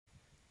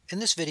In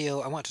this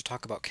video, I want to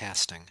talk about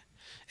casting.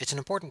 It's an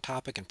important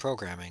topic in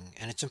programming,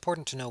 and it's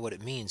important to know what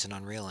it means in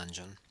Unreal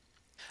Engine.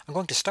 I'm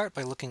going to start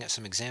by looking at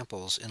some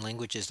examples in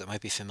languages that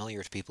might be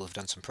familiar to people who've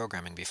done some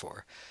programming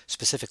before,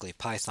 specifically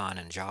Python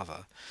and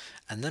Java,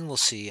 and then we'll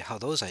see how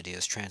those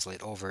ideas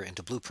translate over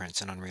into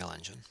blueprints in Unreal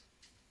Engine.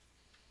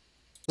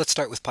 Let's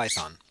start with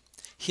Python.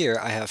 Here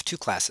I have two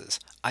classes,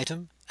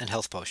 item and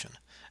health potion.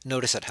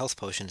 Notice that health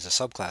potion is a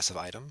subclass of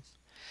item,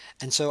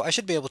 and so I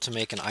should be able to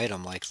make an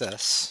item like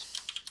this.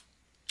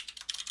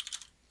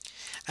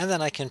 And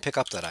then I can pick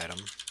up that item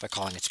by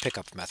calling its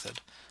pickup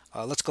method.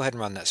 Let's go ahead and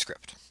run that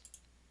script.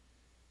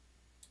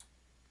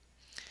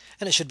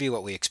 And it should be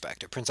what we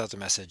expect. It prints out the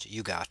message,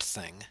 "You got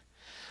thing."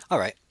 All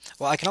right,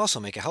 well, I can also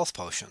make a health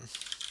potion.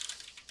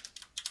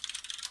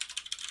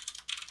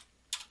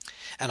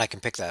 And I can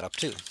pick that up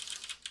too.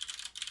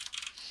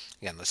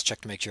 Again, let's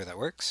check to make sure that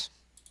works.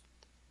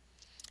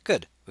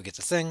 Good. We get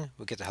the thing,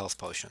 we get the health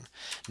potion.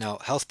 Now,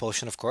 health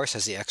potion, of course,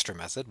 has the extra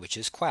method, which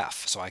is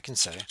quaff. So I can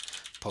say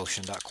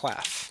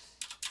potion.quaff.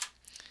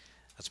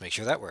 Let's make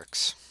sure that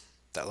works.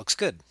 That looks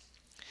good.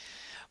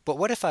 But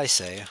what if I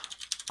say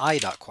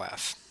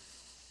I.quaff?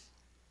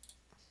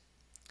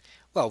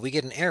 Well, we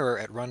get an error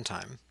at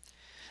runtime.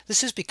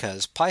 This is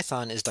because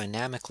Python is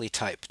dynamically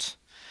typed.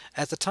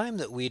 At the time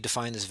that we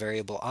define this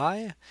variable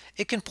I,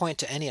 it can point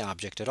to any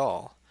object at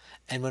all.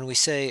 And when we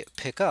say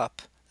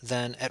pickup,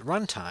 then at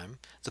runtime,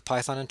 the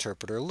Python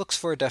interpreter looks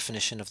for a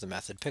definition of the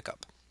method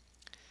pickup.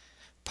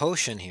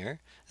 Potion here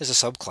is a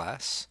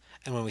subclass,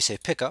 and when we say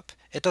pickup,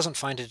 it doesn't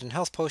find it in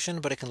health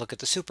potion, but it can look at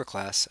the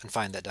superclass and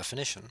find that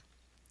definition.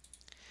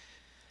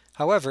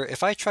 However,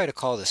 if I try to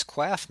call this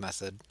quaff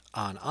method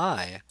on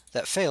I,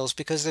 that fails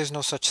because there's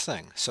no such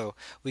thing. So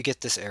we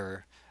get this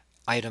error,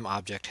 item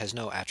object has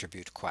no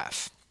attribute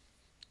quaff.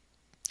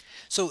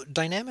 So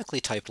dynamically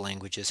typed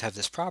languages have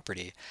this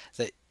property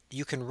that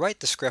you can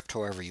write the script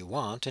however you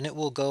want, and it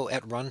will go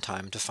at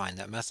runtime to find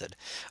that method.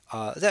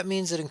 That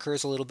means it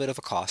incurs a little bit of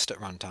a cost at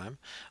runtime.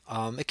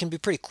 It can be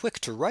pretty quick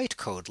to write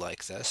code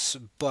like this,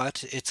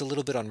 but it's a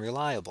little bit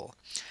unreliable.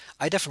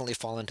 I definitely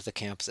fall into the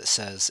camp that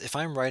says if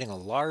I'm writing a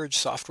large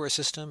software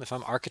system, if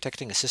I'm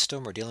architecting a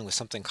system or dealing with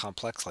something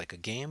complex like a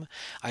game,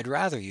 I'd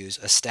rather use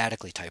a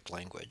statically typed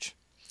language.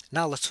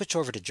 Now let's switch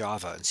over to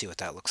Java and see what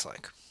that looks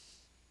like.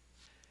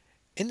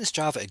 In this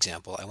Java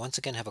example, I once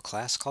again have a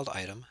class called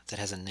item that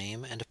has a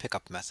name and a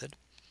pickup method,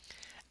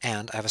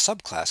 and I have a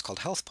subclass called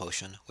health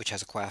potion which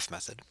has a quaff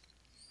method.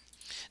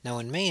 Now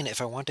in main,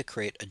 if I want to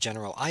create a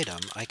general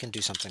item, I can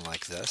do something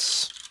like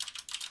this.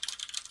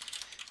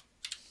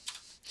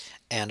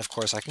 And of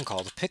course I can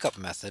call the pickup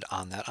method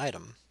on that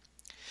item.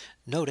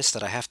 Notice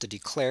that I have to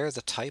declare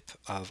the type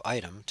of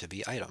item to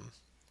be item.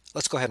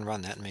 Let's go ahead and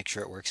run that and make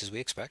sure it works as we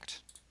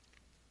expect.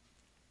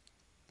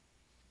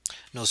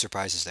 No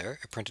surprises there.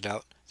 It printed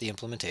out the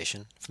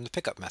implementation from the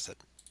pickup method.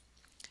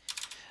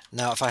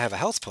 Now if I have a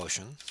health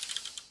potion,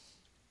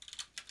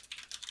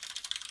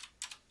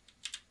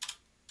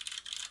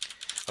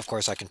 of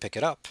course I can pick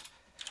it up,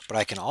 but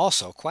I can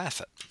also quaff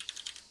it.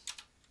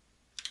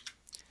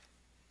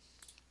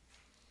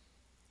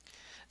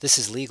 This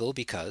is legal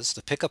because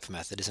the pickup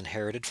method is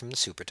inherited from the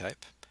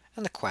supertype,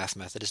 and the quaff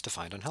method is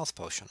defined on health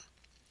potion.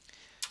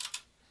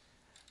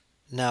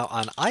 Now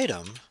on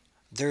item,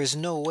 there is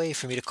no way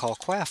for me to call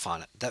quaff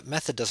on it. That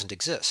method doesn't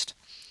exist.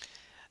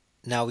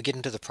 Now we get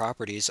into the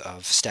properties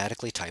of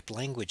statically typed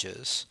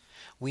languages.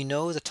 We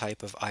know the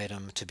type of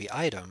item to be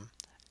item,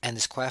 and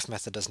this quaff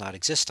method does not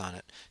exist on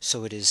it,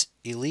 so it is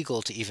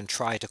illegal to even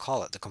try to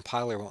call it. The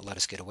compiler won't let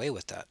us get away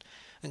with that.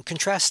 And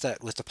contrast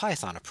that with the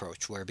Python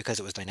approach, where because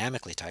it was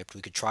dynamically typed,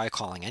 we could try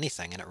calling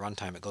anything, and at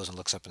runtime it goes and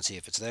looks up and see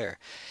if it's there.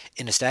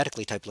 In a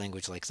statically typed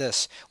language like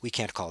this, we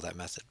can't call that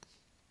method.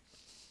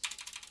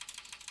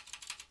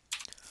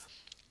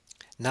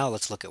 Now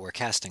let's look at where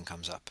casting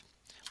comes up.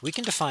 We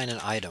can define an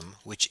item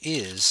which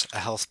is a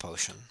health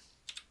potion.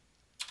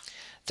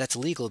 That's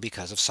legal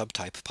because of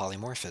subtype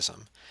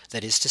polymorphism.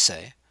 That is to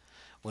say,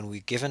 when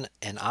we're given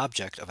an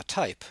object of a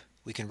type,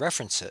 we can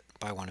reference it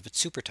by one of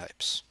its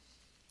supertypes.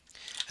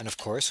 And of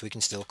course, we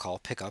can still call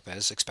pickup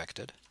as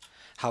expected.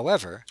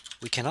 However,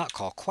 we cannot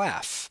call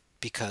quaff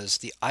because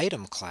the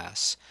item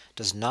class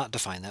does not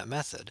define that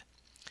method.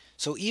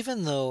 So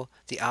even though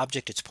the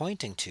object it's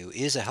pointing to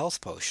is a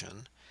health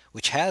potion,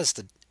 which has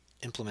the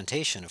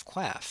implementation of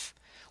quaff,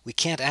 we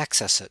can't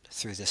access it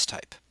through this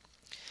type.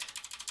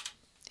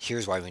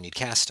 Here's why we need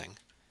casting.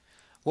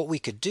 What we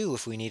could do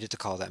if we needed to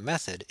call that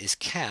method is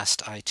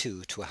cast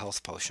I2 to a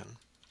health potion,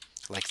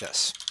 like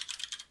this.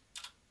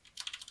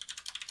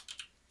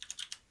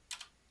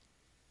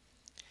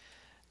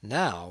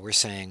 Now we're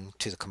saying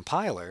to the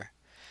compiler,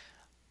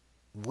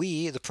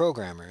 we, the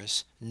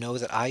programmers, know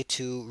that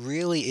I2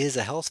 really is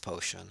a health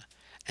potion,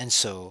 and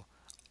so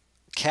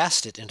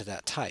cast it into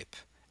that type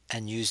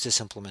and use this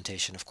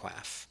implementation of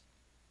quaff.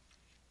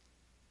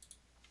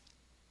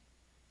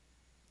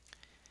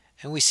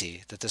 And we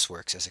see that this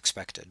works as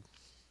expected.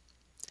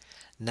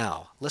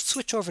 Now, let's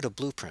switch over to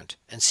Blueprint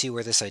and see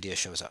where this idea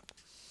shows up.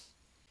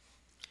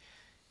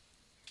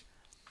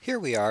 Here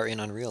we are in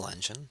Unreal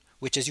Engine.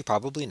 which, as you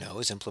probably know,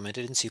 is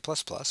implemented in C++,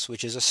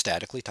 which is a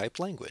statically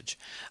typed language.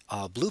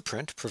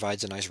 Blueprint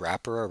provides a nice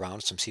wrapper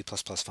around some C++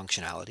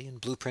 functionality,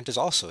 and Blueprint is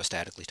also a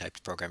statically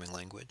typed programming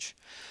language.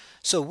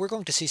 So we're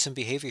going to see some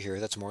behavior here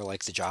that's more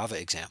like the Java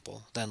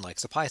example than like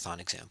the Python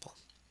example.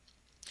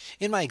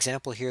 In my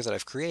example here that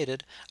I've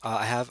created,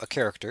 I have a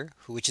character,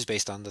 which is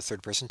based on the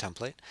third-person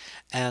template,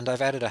 and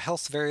I've added a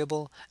health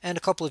variable and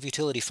a couple of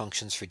utility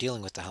functions for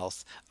dealing with the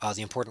health.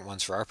 The important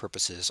ones for our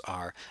purposes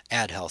are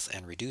add health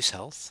and reduce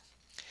health.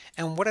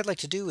 And what I'd like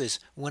to do is,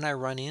 when I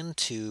run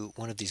into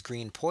one of these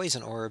green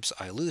poison orbs,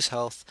 I lose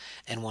health,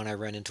 and when I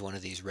run into one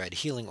of these red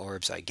healing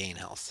orbs, I gain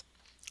health.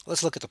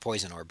 Let's look at the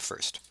poison orb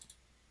first.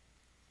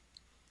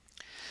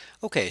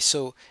 Okay,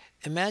 so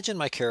imagine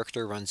my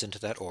character runs into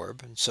that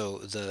orb, and so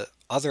the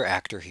other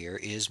actor here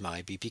is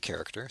my BP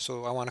character,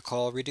 so I want to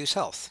call reduce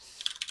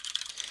health.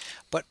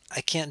 But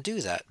I can't do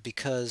that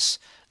because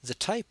the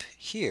type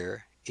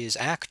here is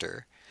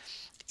actor,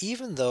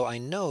 even though I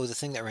know the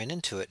thing that ran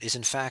into it is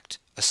in fact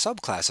a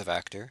subclass of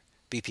actor,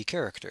 BP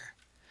character.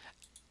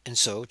 And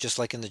so, just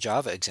like in the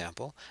Java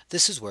example,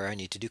 this is where I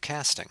need to do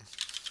casting.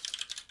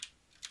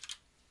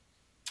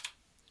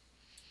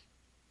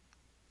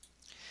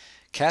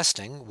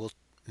 Casting will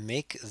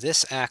make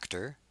this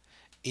actor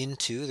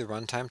into the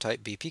runtime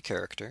type BP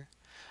character.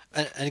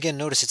 And again,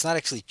 notice it's not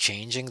actually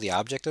changing the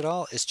object at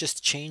all, it's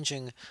just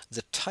changing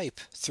the type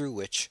through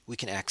which we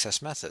can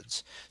access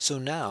methods. So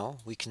now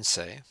we can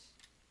say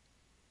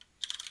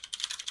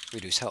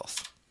reduce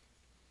health.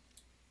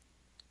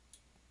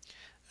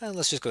 And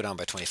let's just go down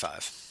by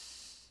 25.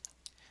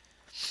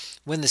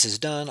 When this is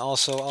done,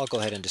 also, I'll go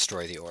ahead and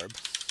destroy the orb.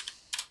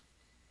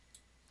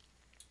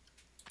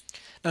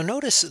 Now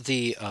notice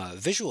the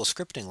visual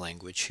scripting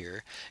language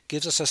here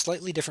gives us a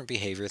slightly different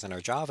behavior than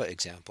our Java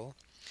example.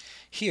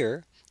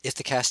 Here, if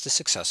the cast is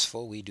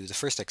successful, we do the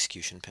first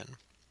execution pin.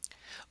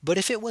 But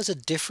if it was a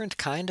different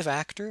kind of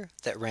actor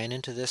that ran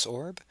into this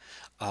orb,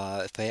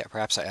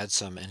 perhaps I add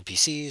some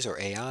NPCs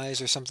or AIs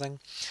or something,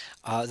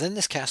 then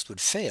this cast would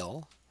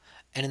fail,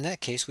 and in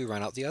that case we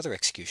run out the other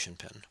execution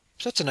pin.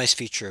 So that's a nice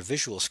feature of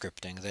visual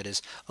scripting that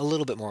is a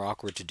little bit more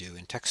awkward to do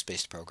in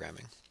text-based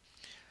programming.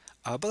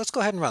 But let's go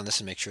ahead and run this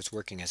and make sure it's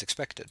working as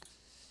expected.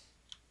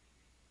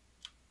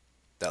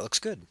 That looks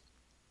good.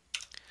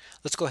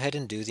 Let's go ahead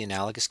and do the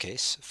analogous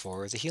case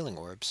for the healing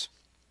orbs.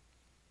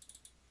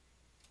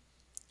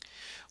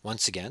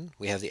 Once again,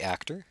 we have the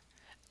actor,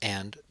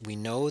 and we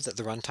know that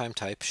the runtime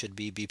type should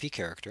be BP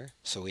character,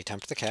 so we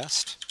attempt the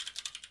cast.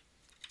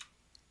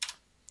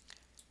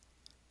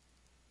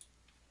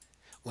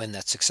 When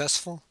that's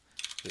successful,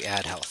 we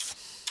add health.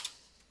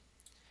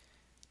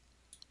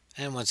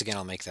 And once again,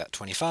 I'll make that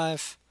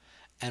 25,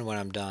 and when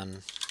I'm done,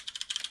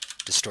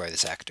 destroy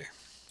this actor.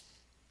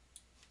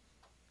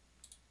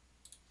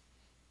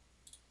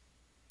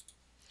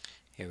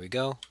 Here we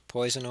go,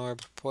 poison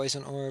orb,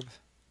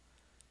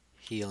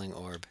 healing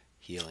orb,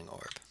 healing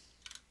orb.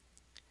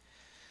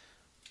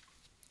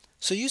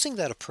 So using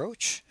that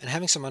approach and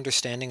having some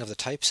understanding of the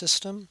type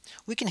system,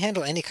 we can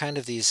handle any kind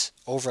of these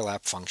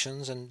overlap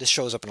functions, and this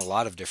shows up in a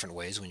lot of different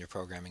ways when you're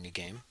programming a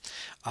game.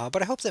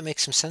 But I hope that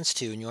makes some sense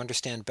to you and you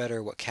understand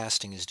better what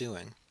casting is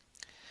doing.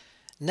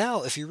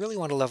 Now, if you really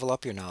want to level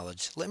up your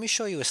knowledge, let me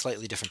show you a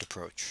slightly different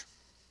approach.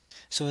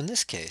 So in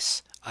this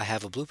case, I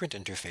have a Blueprint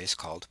interface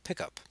called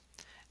pickup,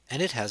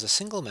 and it has a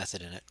single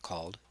method in it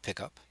called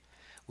pickup,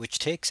 which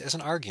takes as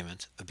an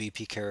argument a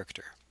BP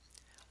character.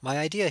 My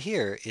idea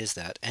here is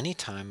that any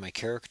time my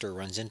character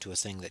runs into a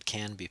thing that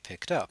can be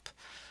picked up,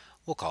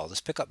 we'll call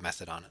this pickup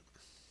method on it.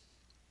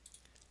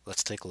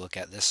 Let's take a look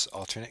at this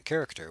alternate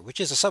character, which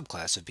is a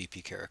subclass of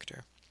BP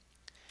character.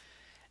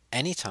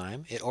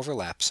 Anytime it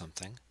overlaps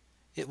something,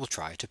 it will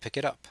try to pick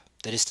it up.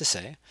 That is to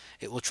say,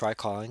 it will try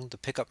calling the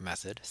pickup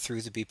method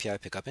through the BPI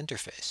pickup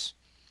interface.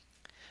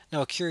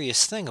 Now, a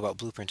curious thing about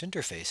Blueprint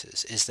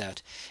interfaces is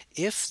that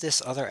if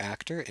this other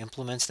actor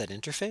implements that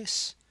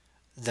interface,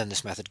 then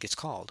this method gets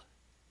called.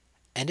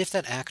 And if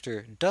that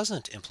actor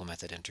doesn't implement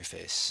that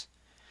interface,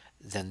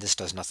 then this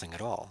does nothing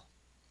at all.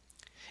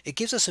 It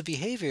gives us a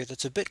behavior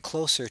that's a bit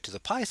closer to the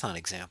Python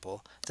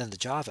example than the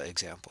Java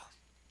example.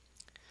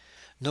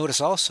 Notice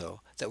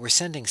also that we're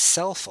sending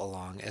self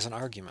along as an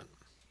argument.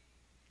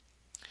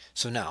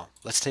 So now,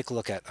 let's take a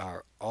look at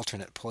our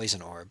alternate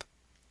poison orb.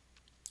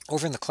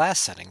 Over in the class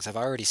settings, I've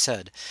already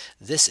said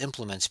this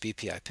implements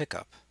BPI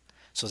pickup,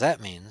 so that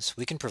means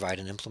we can provide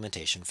an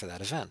implementation for that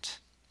event.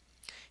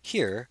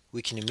 Here,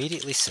 we can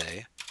immediately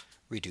say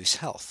reduce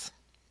health,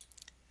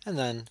 and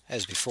then,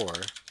 as before,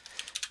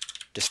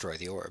 destroy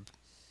the orb.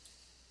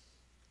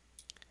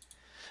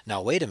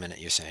 Now wait a minute,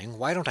 you're saying,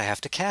 why don't I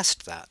have to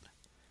cast that?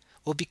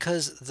 Well,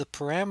 because the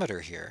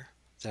parameter here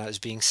that is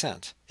being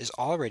sent is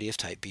already of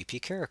type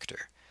BP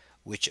character,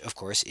 which of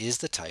course is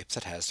the type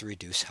that has the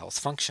reduce health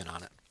function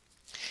on it.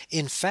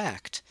 In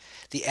fact,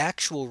 the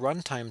actual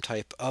runtime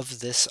type of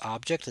this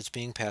object that's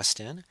being passed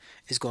in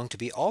is going to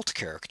be alt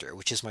character,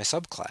 which is my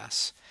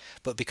subclass.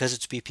 But because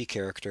it's BP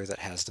character that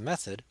has the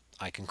method,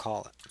 I can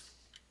call it.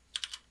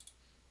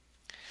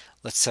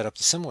 Let's set up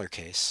the similar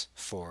case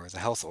for the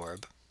health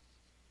orb.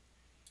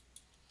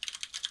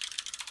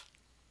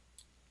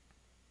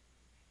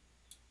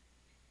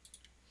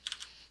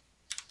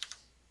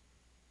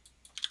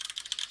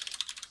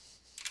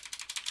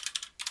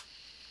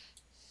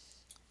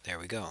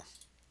 we go.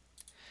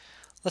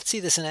 Let's see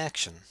this in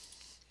action.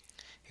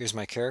 Here's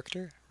my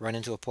character, run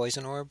into a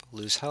poison orb,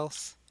 lose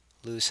health,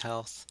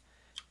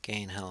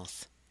 gain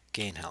health,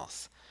 gain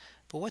health.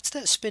 But what's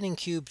that spinning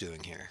cube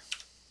doing here?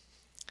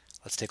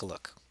 Let's take a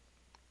look.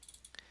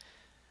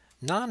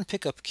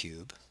 Non-pickup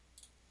cube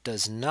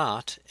does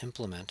not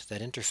implement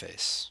that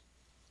interface.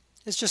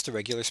 It's just a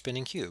regular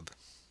spinning cube.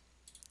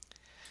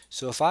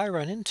 So if I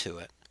run into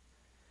it,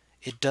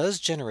 it does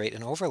generate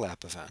an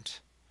overlap event,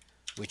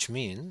 which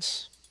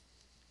means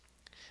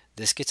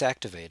this gets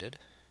activated,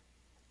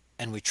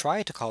 and we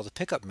try to call the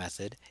pickup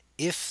method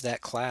if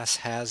that class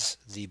has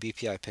the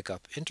BPI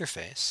pickup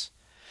interface,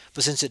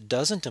 but since it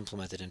doesn't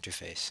implement that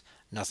interface,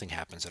 nothing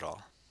happens at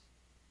all.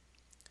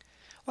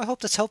 Well, I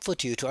hope that's helpful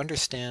to you to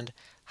understand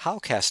how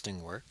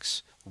casting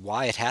works,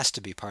 why it has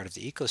to be part of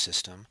the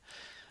ecosystem,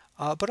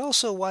 but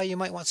also why you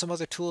might want some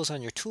other tools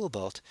on your tool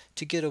belt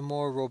to get a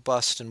more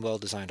robust and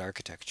well-designed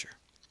architecture.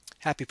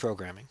 Happy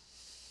programming.